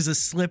far. It was a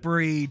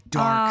slippery,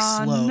 dark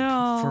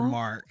slope for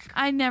Mark.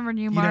 I never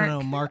knew You Mark. don't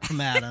know Mark from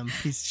Adam.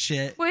 Piece of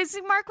shit. Wait, is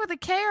he Mark with a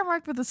K or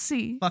Mark with a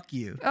C? Fuck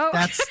you. Oh.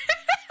 That's...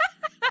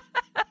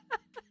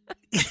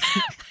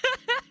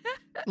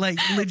 Like,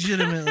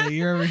 legitimately,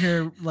 you're over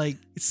here, like,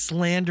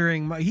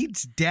 slandering Mark.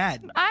 He's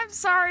dead. I'm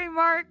sorry,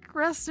 Mark.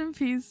 Rest in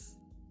peace.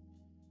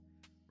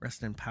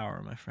 Rest in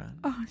power, my friend.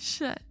 Oh,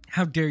 shit.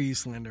 How dare you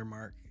slander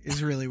Mark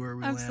is really where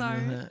we I'm land sorry.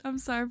 with it. I'm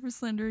sorry for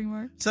slandering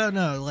Mark. So,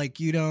 no, like,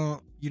 you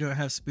don't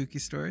have spooky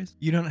stories?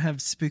 You don't have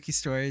spooky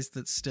stories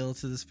that still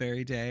to this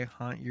very day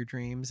haunt your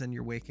dreams and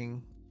your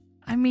waking?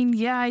 I mean,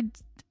 yeah,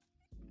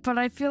 but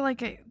I feel like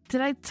did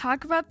I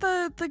talk about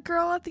the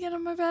girl at the end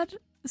of my bed?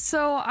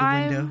 So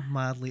The window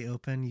mildly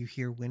open, you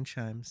hear wind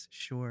chimes,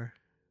 sure.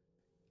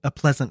 A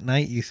pleasant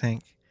night, you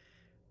think.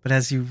 But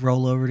as you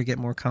roll over to get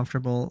more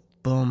comfortable,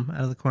 boom,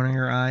 out of the corner of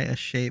your eye, a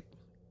shape,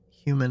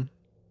 human,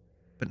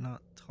 but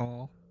not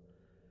tall.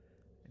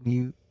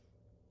 And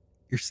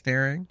you're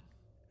staring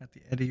at the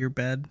edge of your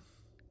bed.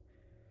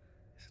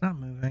 It's not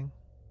moving,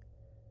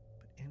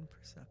 but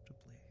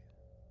imperceptibly,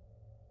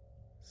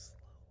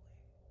 slowly.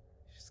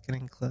 She's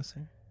getting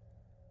closer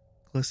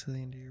to the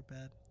end of your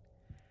bed.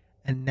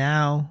 And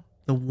now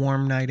the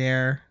warm night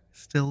air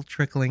still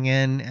trickling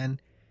in,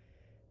 and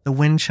the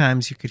wind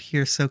chimes you could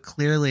hear so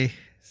clearly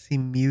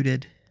seem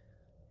muted.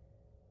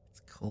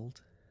 It's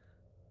cold.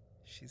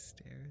 She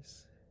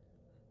stares.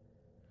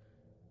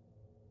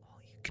 All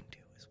you can do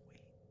is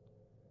wait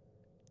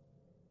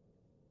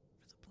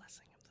for the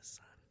blessing of the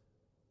sun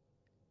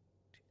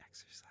to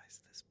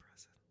exercise this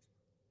presence.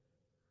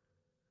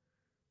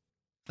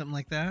 Something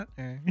like that?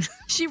 Or...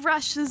 She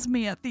rushes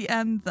me at the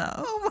end, though.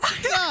 Oh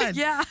my God.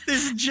 Yeah.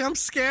 There's a jump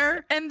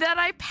scare. And then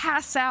I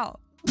pass out.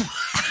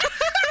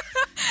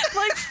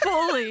 Like,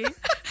 fully.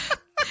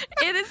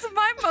 It is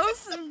my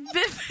most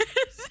vivid,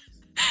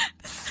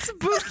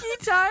 spooky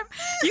time.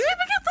 You even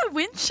got the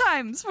wind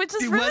chimes, which is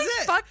Dude, really was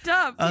it? fucked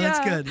up. Oh, yeah.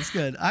 that's good. That's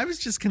good. I was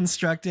just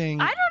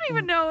constructing. I don't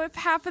even know if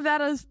half of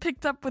that is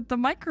picked up with the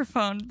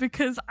microphone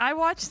because I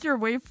watched your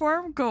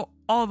waveform go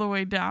all the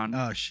way down.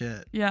 Oh,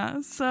 shit.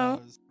 Yeah,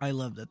 so I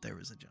love that there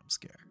was a jump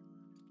scare.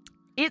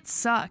 it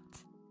sucked.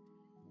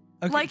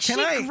 Okay, Like, she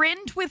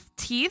grinned with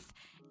teeth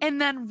and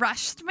then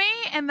rushed me,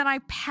 and then I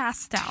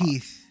passed out.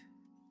 Teeth.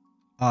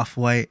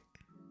 Off-white.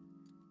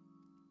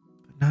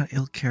 But not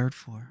ill-cared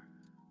for.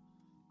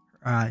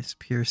 Her eyes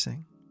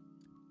piercing.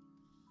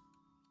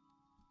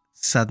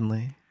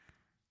 Suddenly,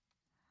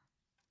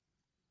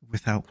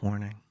 without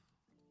warning,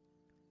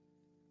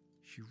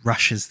 she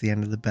rushes the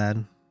end of the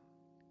bed.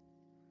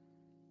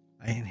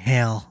 I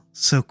inhale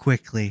so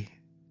quickly,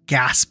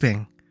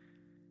 gasping.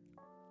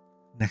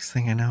 Next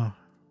thing I know,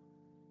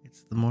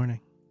 it's the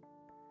morning.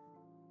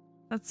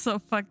 That's so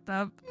fucked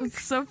up.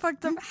 It's so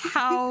fucked up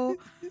how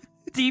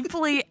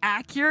deeply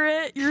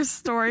accurate your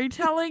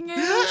storytelling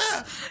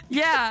is.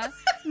 Yeah.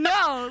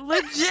 No,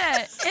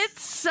 legit. It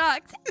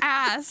sucked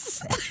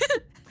ass.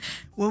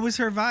 What was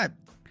her vibe?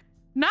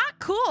 Not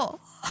cool.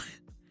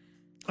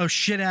 Oh,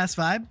 shit ass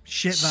vibe?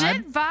 Shit vibe?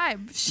 Shit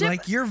vibe. Shit.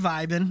 Like you're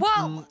vibing.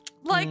 Well,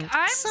 like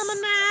I'm summer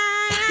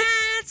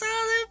nights, all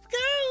it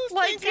goes.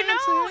 like, you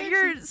know,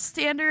 your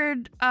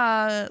standard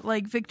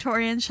like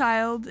Victorian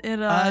child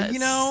in a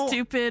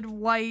stupid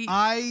white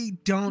I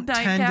don't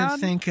tend nightgown? to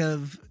think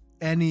of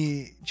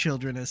any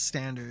children as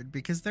standard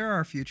because they're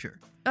our future,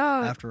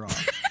 Oh. after all.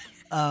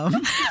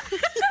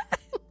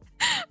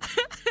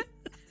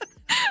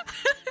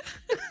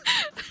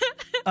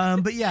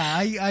 But yeah,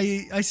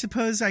 I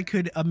suppose I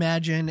could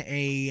imagine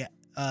a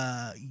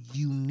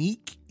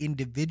unique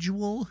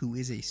individual who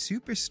is a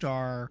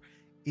superstar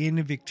in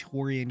a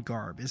Victorian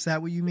garb. Is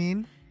that what you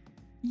mean?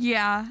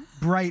 Yeah.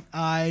 Bright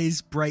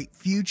eyes, bright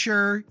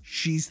future.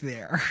 She's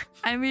there.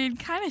 I mean,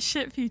 kind of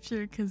shit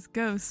future because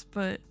ghost,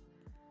 but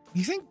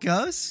You think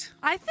Ghost?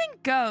 I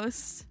think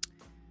ghost.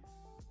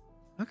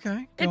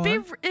 Okay. It'd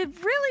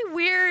really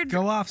weird.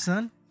 Go off,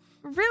 son.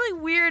 Really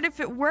weird if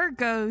it were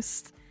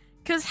ghost,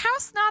 because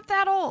house not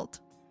that old.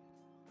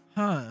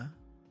 Huh.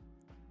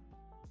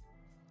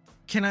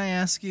 Can I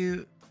ask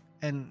you,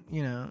 and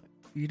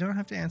you don't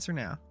have to answer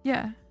now.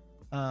 Yeah.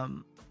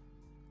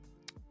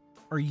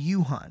 Are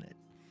you haunted?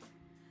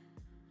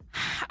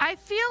 I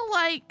feel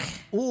like.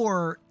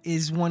 Or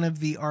is one of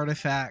the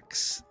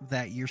artifacts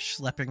that you're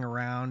schlepping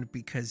around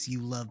because you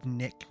love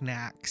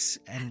knickknacks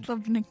and I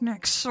love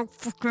knickknacks so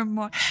fucking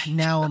much.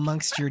 now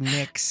amongst your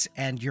knicks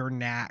and your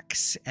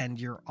knacks and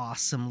your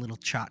awesome little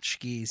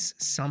tchotchkes,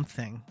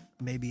 something,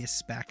 maybe a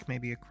speck,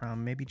 maybe a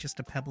crumb, maybe just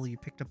a pebble you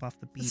picked up off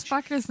the beach. This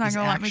fucker's not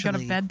gonna let me go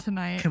to bed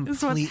tonight. This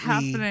is what's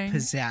happening.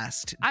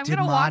 Possessed. I'm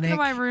gonna walk into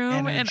my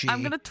room energy. and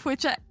I'm gonna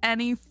twitch at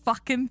any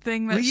fucking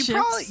thing that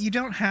ships. You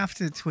don't have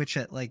to twitch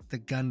at like the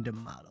Gundam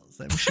models.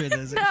 I'm sure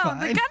those are No, fine.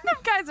 the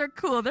Gundam guys are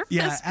cool. They're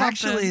fist bumping.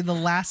 Actually, the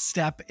last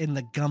step in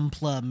the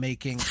Gunpla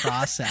making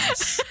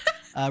process,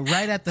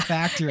 right at the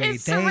factory,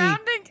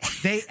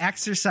 they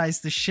exercise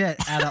the shit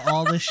out of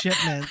all the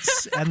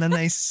shipments, and then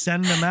they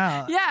send them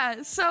out.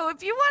 Yeah, so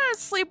if you want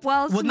to sleep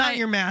well tonight... Well, not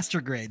your master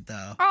grade,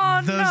 though.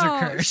 Oh, those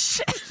are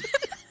cursed.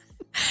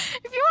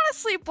 If you want to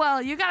sleep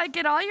well, you got to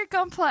get all your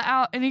Gunpla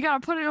out, and you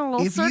got to put it in a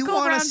little circle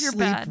around your bed. If you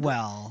want to sleep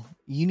well,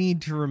 you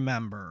need to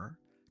remember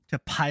to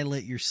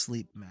pilot your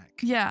sleep mech.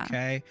 Yeah.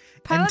 Okay?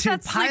 Pilot and to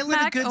that sleep pilot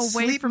a mech good away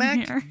sleep from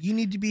mech, here. you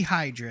need to be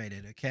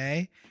hydrated,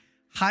 okay?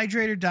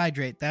 Hydrate or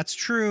dehydrate. That's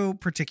true,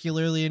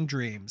 particularly in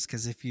dreams,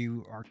 because if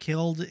you are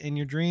killed in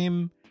your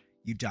dream,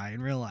 you die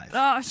in real life.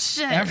 Oh,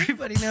 shit.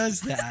 Everybody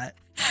knows that.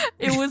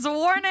 It was a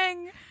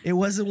warning. It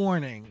was a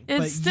warning. It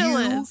but still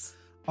you is.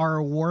 are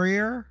a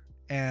warrior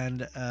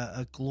and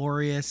a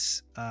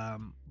glorious,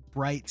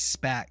 bright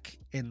speck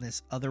in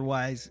this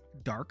otherwise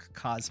dark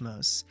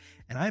cosmos,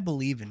 and I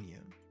believe in you.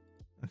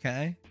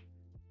 Okay?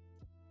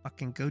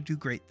 Fucking go do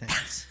great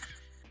things.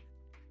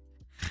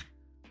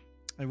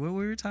 Like, what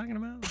were we talking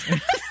about?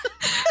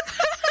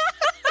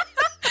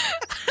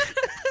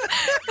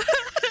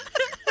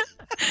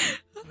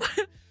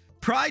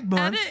 Pride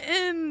Month. Edit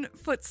in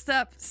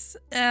footsteps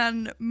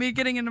and me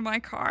getting into my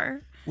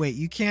car. Wait,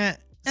 you can't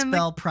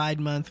spell Pride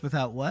Month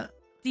without what?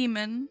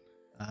 Demon.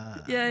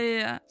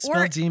 Yeah.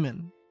 Spell or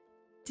demon.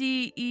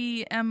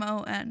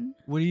 DEMON.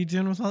 What are you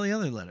doing with all the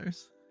other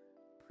letters?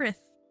 Prith.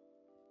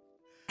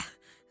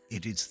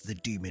 It is the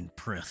demon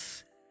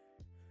Prith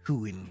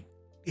who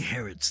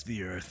inherits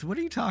the earth. What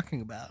are you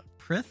talking about?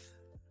 Prith?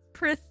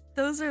 Prith.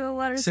 Those are the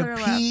letters So that are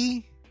P.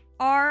 left.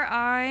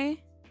 R-I.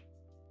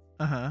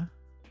 Uh-huh.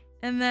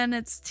 And then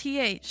it's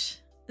TH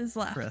is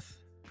left.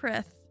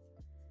 Prith.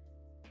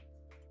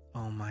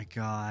 Oh my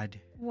god.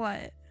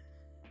 What?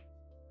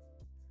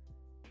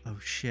 Oh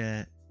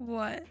shit.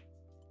 What?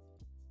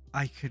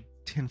 I could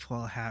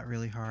tinfoil a hat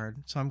really hard,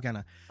 so I'm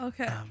gonna.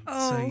 Okay.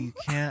 So you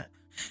can't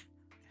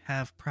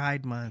have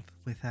Pride Month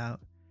without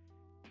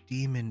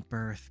demon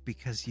birth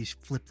because you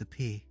flip the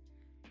P.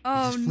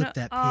 Oh, you just flip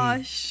that P.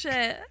 Oh,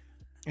 shit.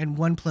 And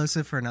one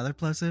plosive for another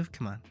plosive?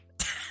 Come on.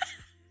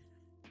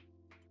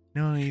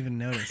 No one will even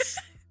notice.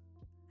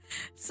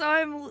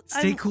 So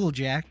Stay cool,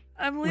 Jack.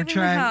 I'm leaving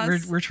the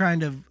house. We're trying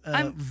to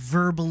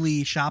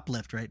verbally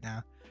shoplift right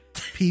now.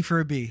 P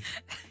for a B.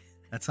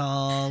 That's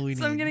all we need.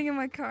 So I'm getting in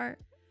my car.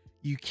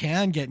 You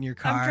can get in your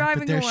car, I'm driving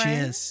but there away. she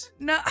is.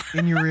 No.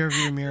 In your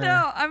rearview mirror.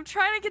 No, I'm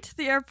trying to get to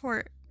the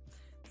airport.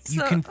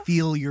 You can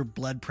feel your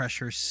blood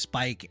pressure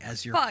spike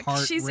as your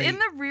heart she's rate in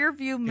the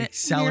rearview mirror.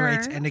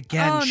 accelerates, and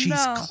again, she's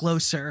no.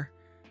 closer.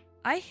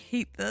 I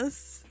hate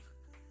this.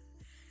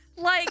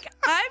 Like,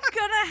 I'm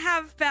gonna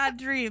have bad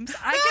dreams.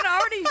 I can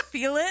already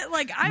feel it.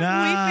 Like,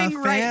 I'm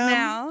weeping right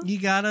now. You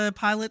gotta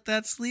pilot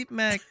that sleep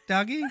mech,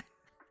 doggy.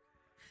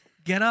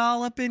 Get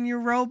all up in your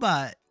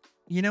robot.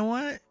 You know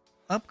what?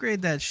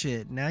 Upgrade that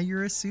shit. Now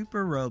you're a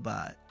super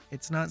robot.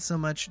 It's not so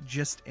much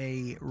just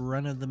a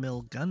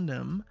run-of-the-mill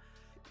Gundam.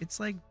 It's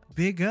like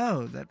Big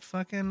O, that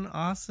fucking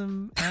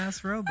awesome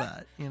ass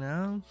robot, you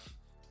know?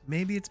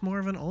 Maybe it's more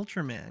of an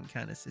Ultraman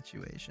kind of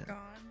situation. God.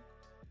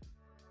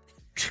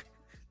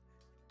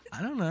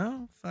 I don't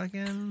know.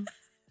 Fucking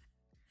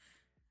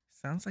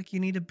sounds like you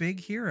need a big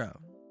hero.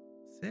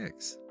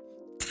 6.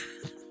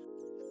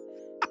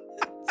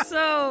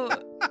 So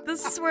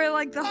this is where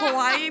like the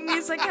Hawaii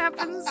music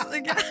happens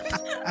again.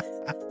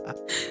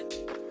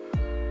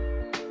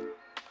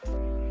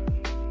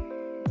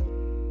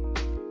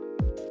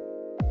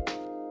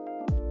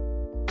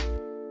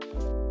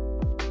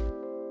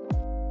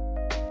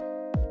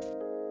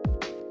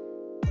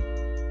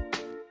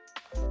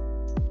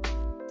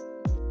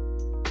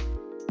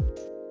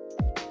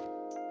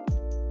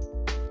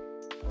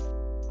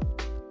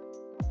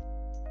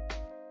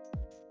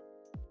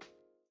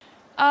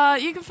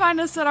 You can find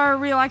us at our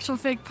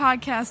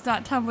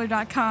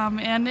realactualfakepodcast.tumblr.com,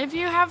 and if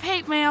you have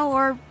hate mail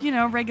or,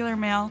 regular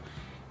mail,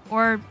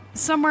 or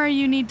somewhere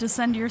you need to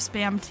send your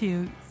spam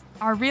to,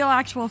 our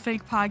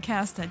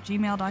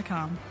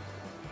realactualfakepodcast@gmail.com.